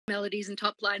melodies and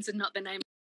top lines and not the name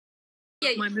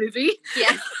Yeah, of my movie.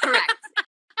 Yes, correct.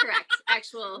 Correct.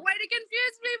 Actual. Way to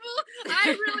confuse people.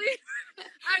 I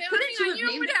think I knew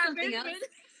it would happen.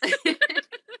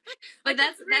 But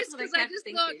that's what I kept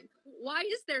thinking. Thought, why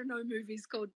is there no movies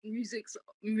called music?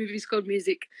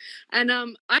 And I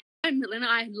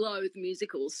loathe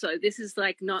musicals, so this is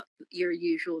like not your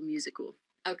usual musical.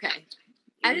 Okay.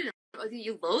 I didn't know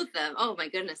you loathe them. Oh my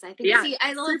goodness. I think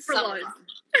I loathe some of them.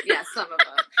 Yeah, some of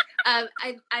them.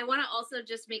 I want to also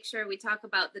just make sure we talk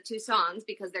about the two songs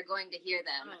because they're going to hear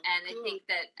them. And cool. I think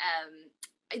that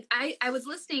I was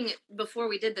listening before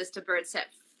we did this to Bird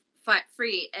Set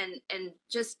Free and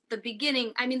just the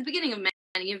beginning of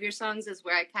many of your songs is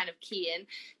where I kind of key in.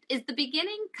 Is the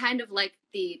beginning kind of like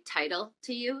the title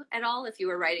to you at all? If you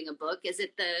were writing a book, is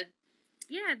it the...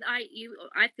 Yeah, I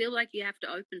feel like you have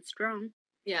to open strong.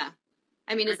 Yeah.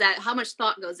 I mean, is that how much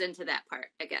thought goes into that part,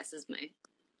 I guess, is my...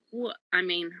 Well, I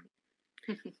mean,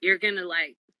 you're going to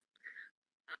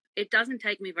it doesn't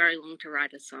take me very long to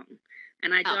write a song.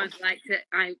 And I don't like that.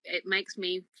 It makes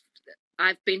me,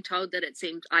 I've been told that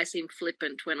I seem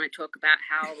flippant when I talk about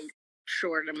how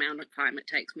short amount of time it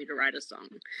takes me to write a song.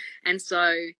 And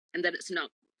that it's not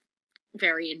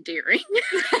very endearing.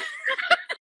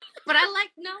 But I like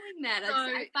knowing that.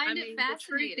 I find it fascinating. The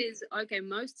truth is, okay,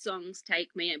 most songs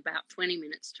take me about 20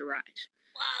 minutes to write.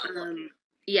 Wow.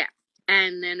 Yeah.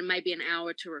 And then maybe an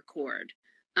hour to record.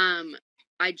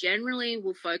 I generally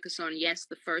will focus on,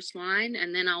 the first line,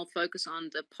 and then I'll focus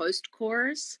on the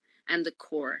post-chorus and the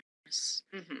chorus.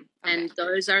 Mm-hmm. Okay. And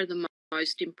those are the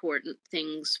most important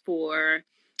things for,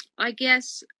 I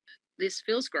guess, this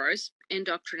feels gross,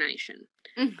 indoctrination,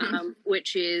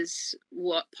 which is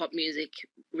what pop music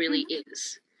really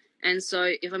is. And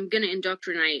so if I'm going to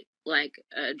indoctrinate like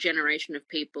a generation of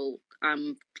people, at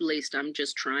least I'm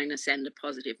just trying to send a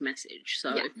positive message.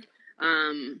 So,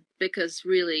 because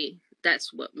really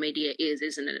that's what media is,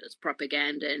 isn't it? It's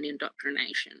propaganda and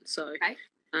indoctrination. So,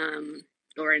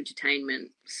 or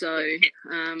entertainment. So,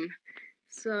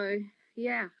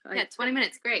 yeah. 20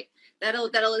 minutes, great.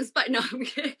 That'll inspire. No,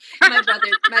 my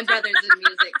brother's in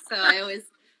music, so I always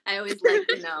like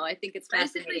to know. I think it's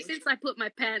fascinating. Basically, since I put my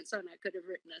pants on, I could have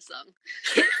written a song.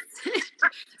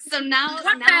 So now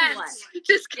what?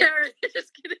 Just kidding.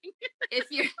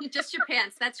 If you're just your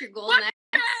pants, that's your goal next.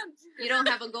 Pants? You don't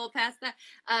have a goal past that.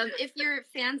 If you're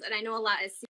fans, and I know I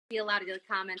see a lot of the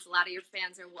comments, a lot of your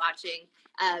fans are watching.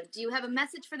 Do you have a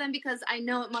message for them? Because I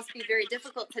know it must be very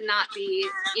difficult to not be,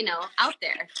 out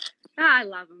there. I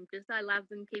love them. I love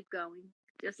them. Keep going.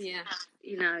 Is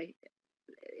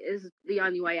the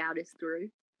only way out is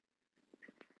through.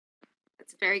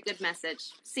 That's a very good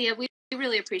message. Sia, we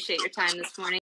really appreciate your time this morning.